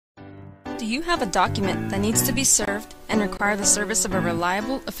Do you have a document that needs to be served and require the service of a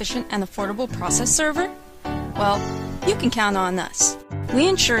reliable, efficient, and affordable process server? Well, you can count on us. We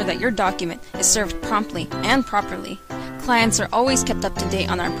ensure that your document is served promptly and properly. Clients are always kept up to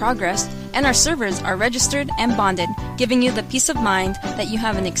date on our progress, and our servers are registered and bonded, giving you the peace of mind that you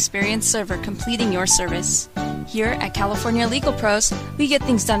have an experienced server completing your service. Here at California Legal Pros, we get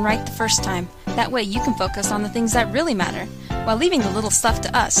things done right the first time. That way you can focus on the things that really matter, while leaving the little stuff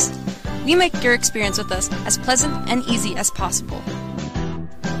to us. We make your experience with us as pleasant and easy as possible.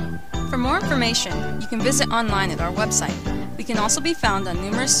 For more information, you can visit online at our website. We can also be found on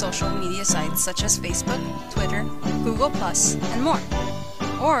numerous social media sites such as Facebook, Twitter, Google+, and more.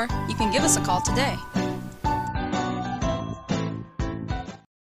 Or you can give us a call today.